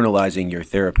internalizing your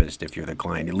therapist if you're the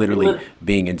client, literally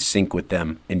being in sync with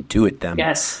them, intuit them.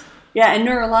 Yes, yeah, and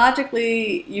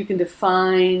neurologically, you can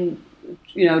define.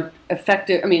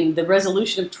 Effective. I mean, the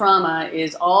resolution of trauma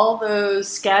is all those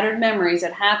scattered memories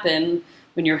that happen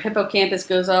when your hippocampus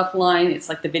goes offline. It's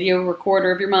like the video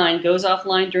recorder of your mind goes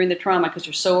offline during the trauma because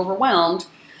you're so overwhelmed.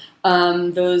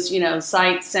 Those,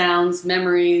 sights, sounds,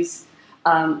 memories,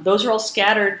 those are all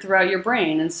scattered throughout your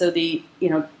brain. And so the,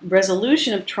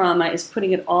 resolution of trauma is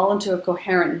putting it all into a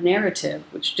coherent narrative,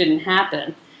 which didn't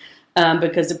happen.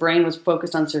 Because the brain was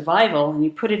focused on survival, and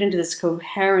you put it into this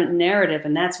coherent narrative,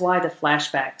 and that's why the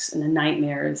flashbacks and the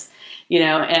nightmares,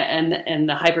 and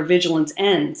the hypervigilance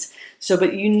ends. So, but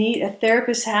a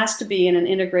therapist has to be in an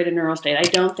integrated neural state. I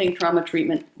don't think trauma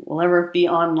treatment will ever be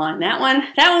online. That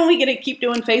one we get to keep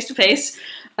doing face to face.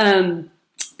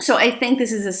 So I think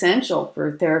this is essential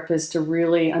for therapists to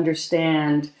really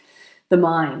understand the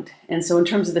mind. And so in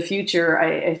terms of the future,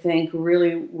 I think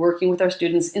really working with our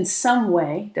students in some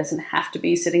way, doesn't have to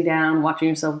be sitting down, watching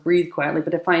yourself breathe quietly,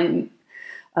 but to find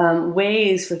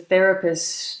ways for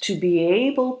therapists to be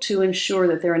able to ensure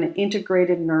that they're in an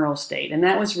integrated neural state. And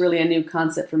that was really a new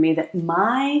concept for me, that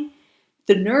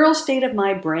the neural state of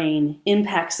my brain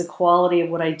impacts the quality of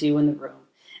what I do in the room.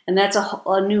 And that's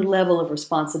a new level of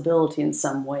responsibility in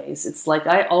some ways. It's like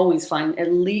I always find,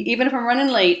 at least, even if I'm running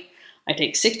late, I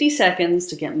take 60 seconds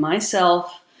to get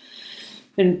myself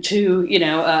into,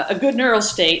 a good neural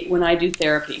state when I do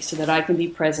therapy so that I can be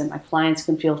present, my clients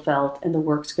can feel felt, and the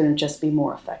work's going to just be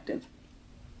more effective.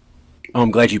 Oh,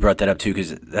 I'm glad you brought that up, too,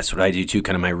 because that's what I do, too,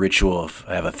 kind of my ritual. If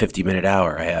I have a 50-minute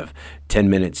hour, I have 10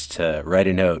 minutes to write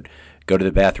a note, go to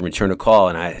the bathroom, return a call,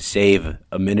 and I save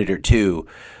a minute or two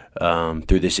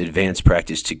through this advanced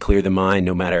practice to clear the mind,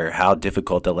 no matter how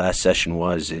difficult the last session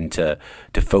was, and to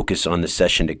focus on the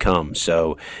session to come.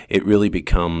 So it really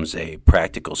becomes a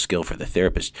practical skill for the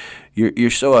therapist.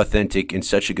 You're so authentic and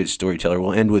such a good storyteller.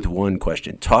 We'll end with one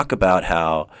question. Talk about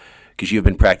how, because you've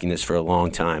been practicing this for a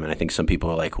long time, and I think some people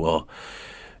are like, well,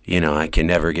 I can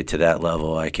never get to that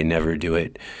level. I can never do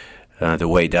it the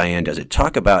way Diane does it.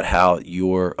 Talk about how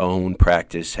your own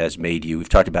practice has made you. We've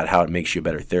talked about how it makes you a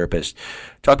better therapist.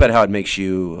 Talk about how it makes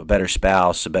you a better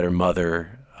spouse, a better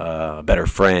mother, a better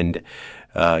friend.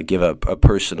 Give a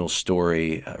personal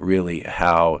story, really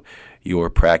how your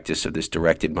practice of this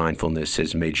directed mindfulness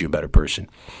has made you a better person.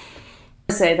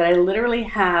 I say that I literally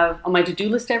have on my to-do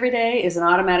list every day is an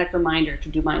automatic reminder to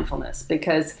do mindfulness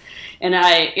and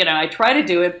I try to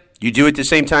do it. You do it the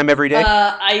same time every day?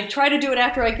 I try to do it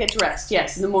after I get dressed,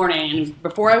 yes, in the morning, and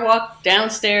before I walk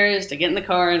downstairs to get in the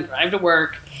car and drive to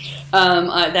work.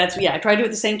 I try to do it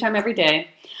the same time every day.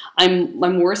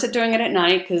 I'm worse at doing it at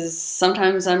night because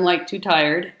sometimes I'm like too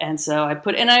tired, and so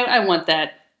I want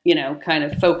that kind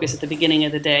of focus at the beginning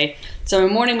of the day. So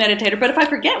I'm a morning meditator, but if I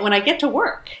forget when I get to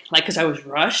work, like because I was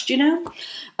rushed,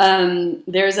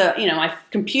 there's my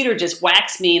computer just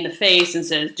whacks me in the face and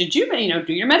says, did you,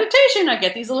 do your meditation? I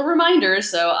get these little reminders.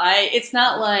 So it's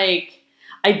not like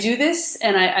I do this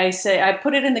and I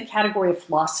put it in the category of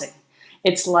flossing.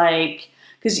 It's like,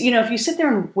 because, if you sit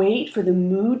there and wait for the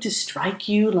mood to strike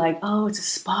you, like, oh, it's a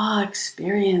spa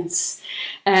experience,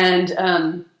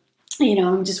 and,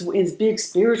 I'm just in this big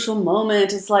spiritual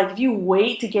moment. It's like if you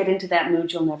wait to get into that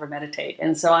mood, you'll never meditate.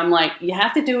 And so I'm like, you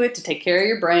have to do it to take care of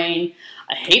your brain.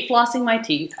 I hate flossing my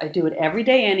teeth. I do it every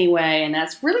day anyway. And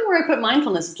that's really where I put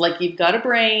mindfulness. It's like you've got a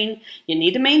brain. You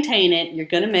need to maintain it. You're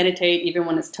going to meditate even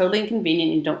when it's totally inconvenient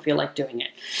and you don't feel like doing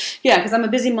it. Yeah, because I'm a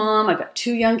busy mom. I've got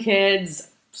 2 young kids,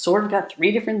 sort of got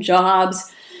 3 different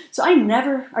jobs. So I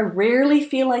rarely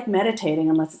feel like meditating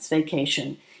unless it's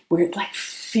vacation, where it I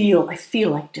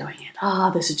feel like doing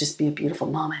it. This would just be a beautiful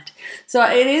moment. So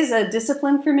it is a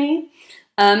discipline for me.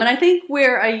 And I think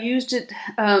where I used it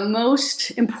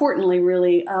most importantly,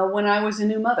 really, when I was a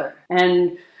new mother.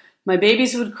 And my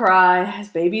babies would cry, as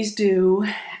babies do.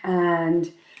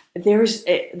 And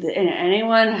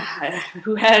anyone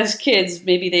who has kids,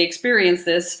 maybe they experience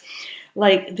this,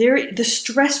 the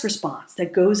stress response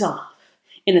that goes off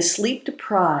in a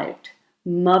sleep-deprived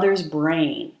mother's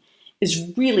brain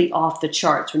is really off the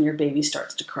charts when your baby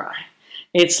starts to cry.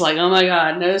 It's like, oh my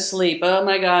God, no sleep. Oh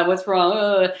my God, what's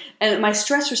wrong? And my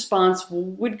stress response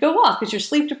would go off because you're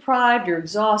sleep-deprived, you're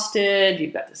exhausted,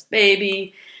 you've got this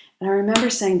baby. And I remember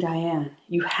saying, Diane,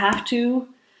 you have to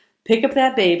pick up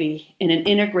that baby in an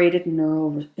integrated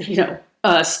neural,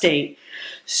 state.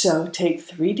 So take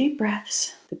 3 deep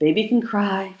breaths. The baby can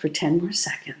cry for 10 more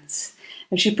seconds.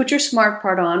 And you put your smart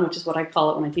part on, which is what I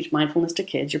call it when I teach mindfulness to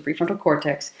kids, your prefrontal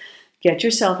cortex. Get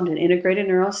yourself into an integrated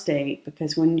neural state,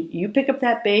 because when you pick up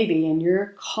that baby and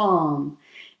you're calm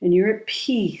and you're at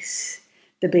peace,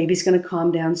 the baby's going to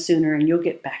calm down sooner and you'll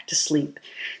get back to sleep.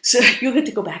 So you'll get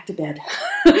to go back to bed.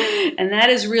 And that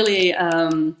is really,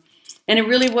 and it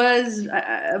really was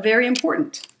very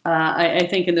important, I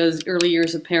think, in those early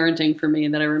years of parenting for me,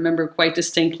 that I remember quite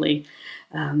distinctly.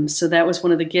 So that was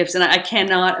one of the gifts. And I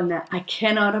cannot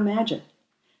imagine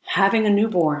having a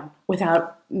newborn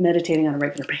without meditating on a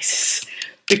regular basis,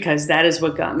 because that is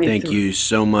what got me through. Thank you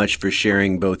so much for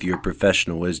sharing both your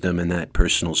professional wisdom and that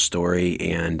personal story.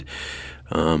 And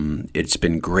it's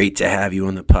been great to have you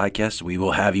on the podcast. We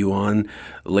will have you on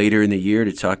later in the year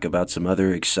to talk about some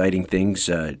other exciting things.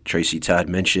 Tracy Todd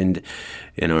mentioned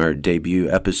in our debut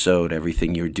episode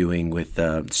everything you're doing with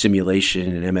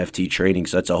simulation and MFT training.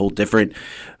 So that's a whole different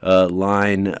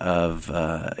line of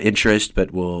interest,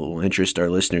 but will interest our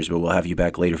listeners. But we'll have you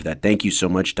back later for that. Thank you so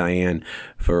much, Diane,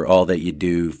 for all that you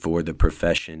do for the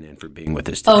profession and for being with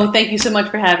us today. Oh, thank you so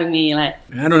much for having me, Eli.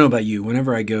 I don't know about you.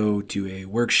 Whenever I go to a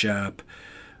workshop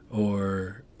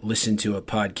or listen to a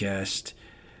podcast,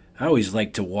 I always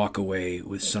like to walk away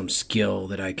with some skill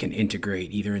that I can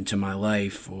integrate either into my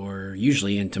life or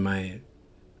usually into my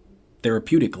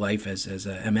therapeutic life as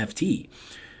a MFT.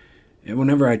 And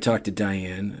whenever I talk to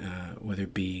Diane, whether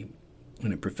it be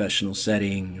in a professional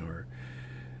setting or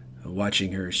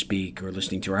watching her speak or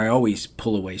listening to her, I always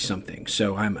pull away something.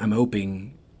 So I'm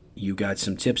hoping you got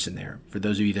some tips in there. For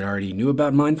those of you that already knew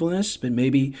about mindfulness, but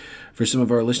maybe for some of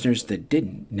our listeners that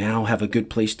didn't, now have a good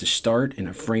place to start and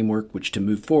a framework which to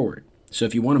move forward. So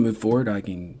if you want to move forward, I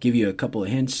can give you a couple of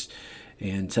hints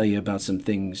and tell you about some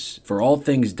things. For all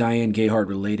things Diane Gehart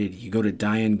related, you go to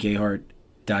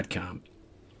dianegehart.com.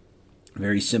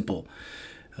 Very simple.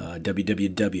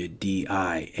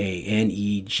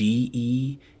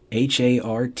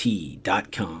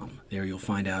 www.dianegehart.com. There you'll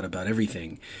find out about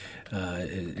everything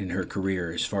in her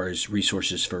career as far as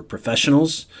resources for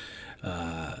professionals,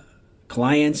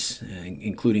 clients,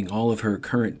 including all of her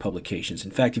current publications.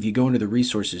 In fact, if you go into the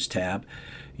resources tab,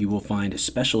 you will find a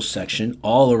special section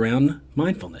all around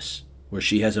mindfulness, where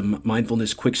she has a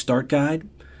mindfulness quick start guide,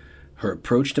 her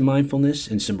approach to mindfulness,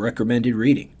 and some recommended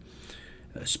reading.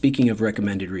 Speaking of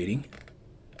recommended reading,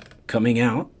 coming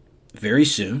out very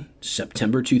soon,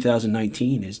 September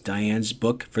 2019, is Diane's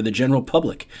book for the general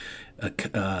public,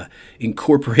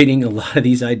 incorporating a lot of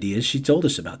these ideas she told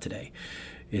us about today.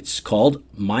 It's called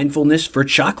Mindfulness for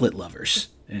Chocolate Lovers.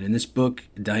 And in this book,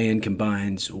 Diane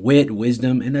combines wit,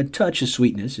 wisdom, and a touch of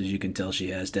sweetness, as you can tell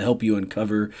she has, to help you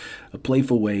uncover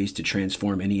playful ways to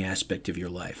transform any aspect of your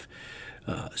life.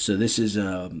 So this is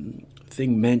a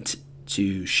thing meant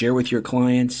to share with your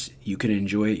clients. You can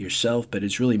enjoy it yourself, but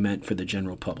it's really meant for the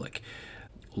general public.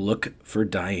 Look for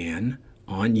Diane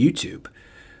on YouTube.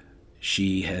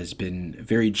 She has been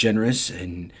very generous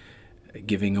in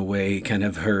giving away kind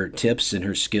of her tips and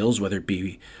her skills, whether it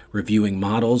be reviewing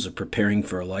models or preparing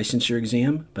for a licensure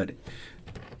exam. But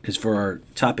as for our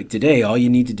topic today, all you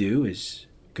need to do is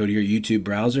go to your YouTube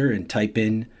browser and type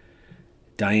in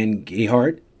Diane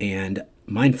Gehart and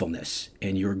mindfulness,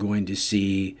 and you're going to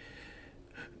see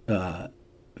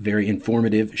very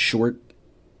informative, short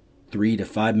 3 to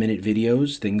 5 minute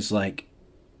videos, things like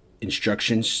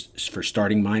instructions for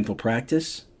starting mindful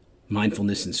practice,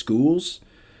 mindfulness in schools,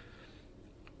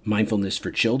 mindfulness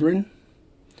for children,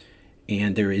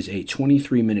 and there is a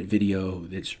 23-minute video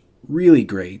that's really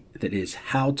great that is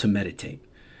how to meditate.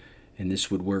 And this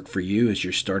would work for you as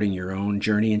you're starting your own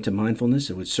journey into mindfulness.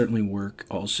 It would certainly work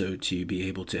also to be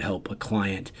able to help a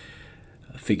client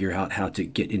figure out how to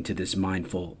get into this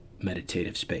mindful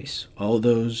meditative space. All of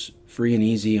those free and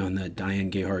easy on the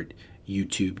Diane Gehart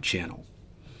YouTube channel.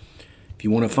 If you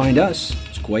want to find us,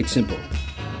 it's quite simple.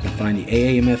 You can find the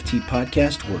AAMFT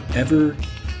podcast wherever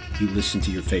you listen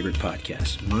to your favorite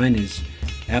podcasts. Mine is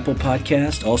Apple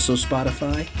Podcast, also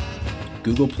Spotify,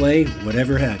 Google Play,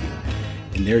 whatever have you.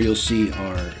 And there you'll see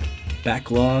our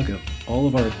backlog of all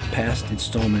of our past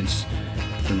installments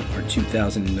from our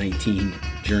 2019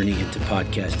 journey into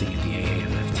podcasting at the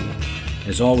AAMFT.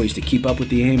 As always, to keep up with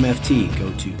the AAMFT,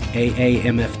 go to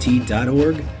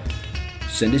aamft.org,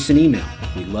 send us an email.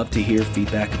 We'd love to hear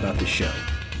feedback about the show.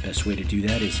 Best way to do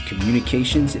that is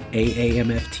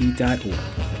communications@aamft.org.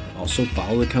 Also,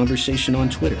 follow the conversation on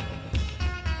Twitter.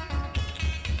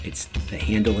 The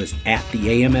handle is @the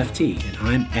AMFT, and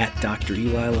I'm @Dr.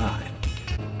 Eli Live.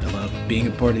 I love being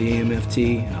a part of the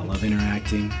AMFT, and I love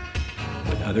interacting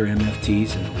with other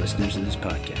MFTs and the listeners of this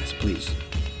podcast. Please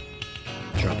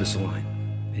drop us a line.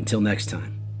 Until next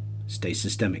time, stay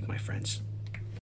systemic, my friends.